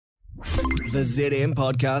The ZM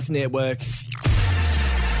Podcast Network.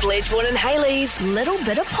 Fletch, Vaughan and Hayley's Little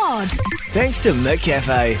Bitta Pod. Thanks to Mick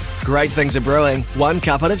Cafe. Great things are brewing, one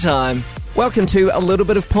cup at a time. Welcome to a little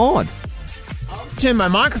bit of pod. Turn my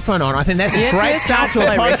microphone on. I think that's a great start to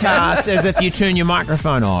a podcast, as if you turn your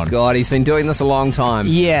microphone on. God, he's been doing this a long time.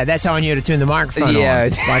 Yeah, that's how I knew to turn the microphone on. Yeah.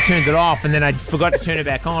 I turned it off, and then I forgot to turn it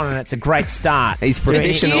back on, and it's a great start. He's to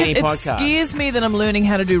professional. any It podcast. scares me that I'm learning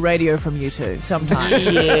how to do radio from you two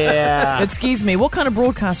sometimes. Yeah. It scares me. What kind of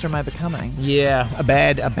broadcaster am I becoming? Yeah, a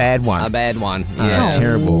bad one. A bad one. Yeah.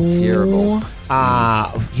 Terrible. Terrible.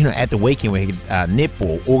 At the weekend we had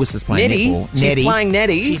netball. August is playing Nettie? netball. She's playing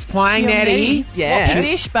Nettie? She's playing She on Nettie. Nettie? Yeah. What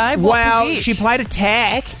position, babe? What Well, position? she played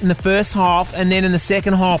attack in the first half, and then in the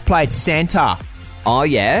second half played centre. Oh,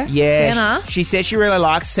 yeah? Yeah, Centre? she said she really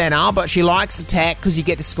likes centre, but she likes attack because you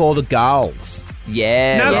get to score the goals.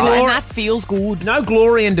 Yeah. No, right. Yeah, Laura- and that feels good. No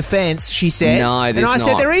glory in defence, she said. No, and there's I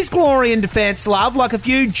said, not. there is glory in defence, love. Like, if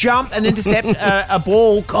you jump and intercept a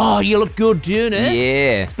ball, God, you look good doing it.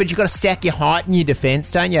 Yeah. But you've got to stack your height in your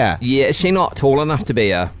defence, don't you? Yeah, is she not tall enough to be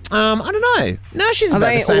a... I don't know. No, she's Are about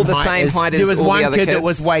they the same all the height same height as there was all the one other kid that kids?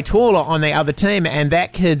 was way taller on the other team, and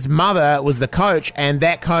that kid's mother was the coach, and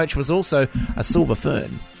that coach was also a silver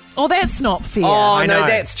fern. Oh, that's not fair. Oh, I no, know.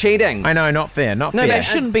 that's cheating. I know, not fair, not No, fair. That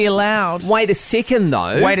shouldn't be allowed. Wait a second,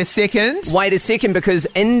 though. Wait a second. Wait a second, because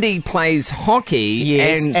Indy plays hockey.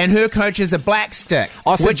 Yes, and her coach is a black stick,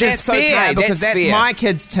 Oh, so which is that's fair okay, because that's that's fair. my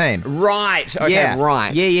kid's team. Right. Okay, Yeah.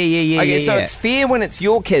 right. Yeah. Okay, so yeah. it's fair when it's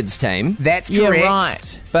your kid's team, That's Yeah, correct.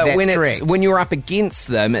 right. but That's when correct. when you're up against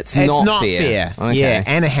them, it's it's not not fair. Okay. Yeah,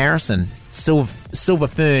 Anna Harrison, Silver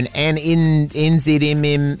Fern, and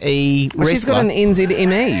NZMME Well, she's got an wrestler.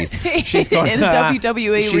 NZME. She's got And a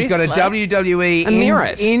WWE She's got a wrestler. WWE A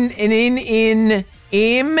merit.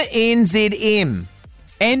 NZM.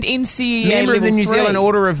 And NCAA Member of the level New 3. Zealand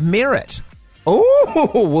Order of Merit.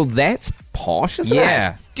 Oh, well, that's posh, isn't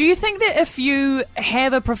it? Do you think that if you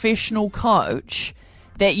have a professional coach,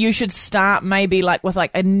 that you should start maybe with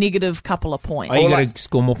a negative couple of points? Oh, you Or got like- to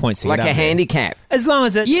score more points to Like get a up there. handicap. As long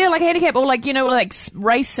as it's... Yeah, like a handicap, or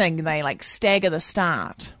racing, they stagger the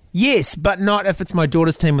start. Yes, but not if it's my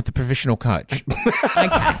daughter's team with the professional coach.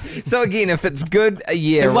 Okay. So again, if it's good,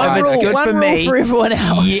 yeah, So one right. it's rule, good one for rule me. for everyone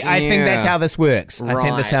else. Yeah, I think that's Yeah. how this works. I think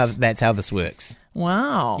Right. that's how this works.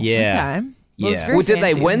 Wow. Yeah. Okay. Well, it's Yeah. very Well, did they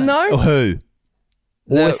fancy, win isn't it? though? Oh, who?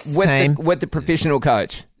 August's team. With the professional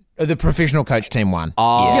coach. The professional coach team won.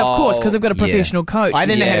 Oh, Yeah, of course, because they've got a yeah. professional coach. I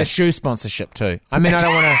think they had Yeah. a shoe sponsorship too. I mean, I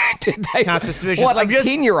don't want to Did they? cast suspicion. What, like I'm just-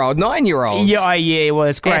 10-year-old, 9-year-olds? Yeah, well,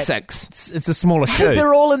 it's great. Essex. It's a smaller shoe.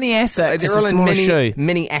 They're all in the Essex. They're all a in smaller shoe.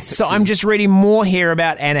 mini Essex. So I'm just reading more here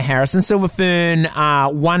about Anna Harrison. Silver Fern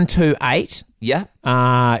 128. Yeah.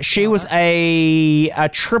 She was a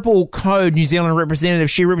triple code New Zealand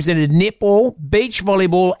representative. She represented netball, beach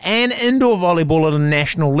volleyball, and indoor volleyball at a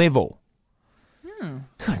national level.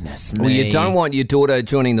 Goodness me. Well, you don't want your daughter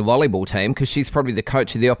joining the volleyball team because she's probably the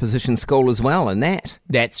coach of the opposition school as well, and that.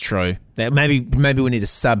 That's true. That maybe we need to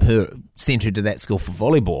send her to that school for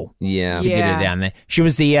volleyball. Yeah. To get her down there. She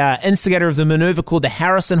was the instigator of the manoeuvre called the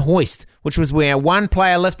Harrison Hoist, which was where one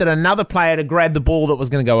player lifted another player to grab the ball that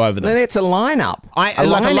was going to go over No, them. that's a lineup. Like a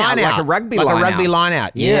line line out. like a rugby like line a rugby out. line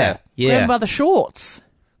out. Yeah. Yeah. Grab by the shorts.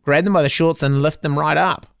 Grab them by the shorts and lift them right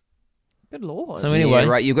up. Good lord. So anyway, Yeah,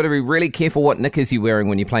 right. You've got to be really careful what knickers you're wearing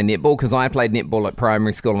when you play netball because I played netball at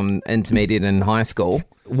primary school and intermediate and high school.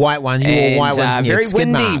 white one. You And, wore white ones. And you had very skid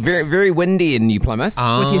windy, marks. very very windy in New Plymouth.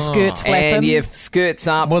 With your skirts flapping. and your skirts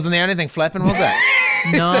up. Wasn't the only thing flapping, was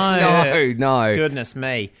it? No. No. Goodness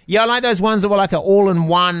me. Yeah, I like those ones that were like an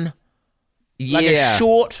all-in-one, like Yeah. a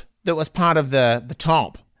short that was part of the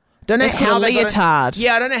top. Don't know It's how called a they got in- leotard.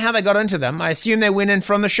 Yeah, I don't know how they got into them. I assume they went in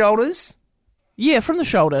from the shoulders Yeah, from the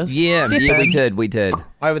shoulders. Yeah, Step yeah, in. we did.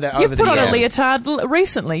 over the You've over put the on a shoulders. leotard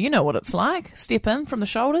recently. You know what it's like. Step in from the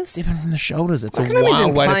shoulders. Stepping from the shoulders. It's I a can imagine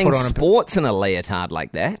wild way to playing put on a. sports in a leotard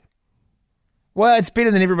like that. Well, it's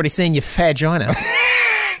better than everybody seeing your vagina.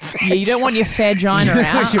 Yeah, you don't want your vagina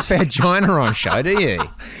Where's out. your vagina on show, do you?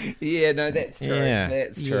 Yeah, no, that's true. Yeah.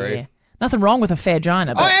 That's Yeah. Nothing wrong with a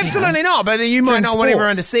vagina. Oh, But, absolutely not. But you might During not want sports.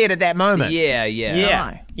 everyone to see it at that moment. Yeah.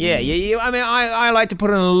 Yeah. Yeah. I mean, I like to put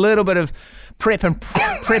in a little bit of prep and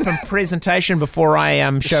presentation before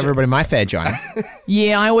I show everybody my vagina.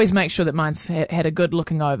 Yeah, I always make sure that mine's had a good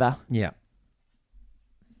looking over Yeah.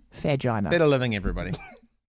 vagina. Better living, everybody.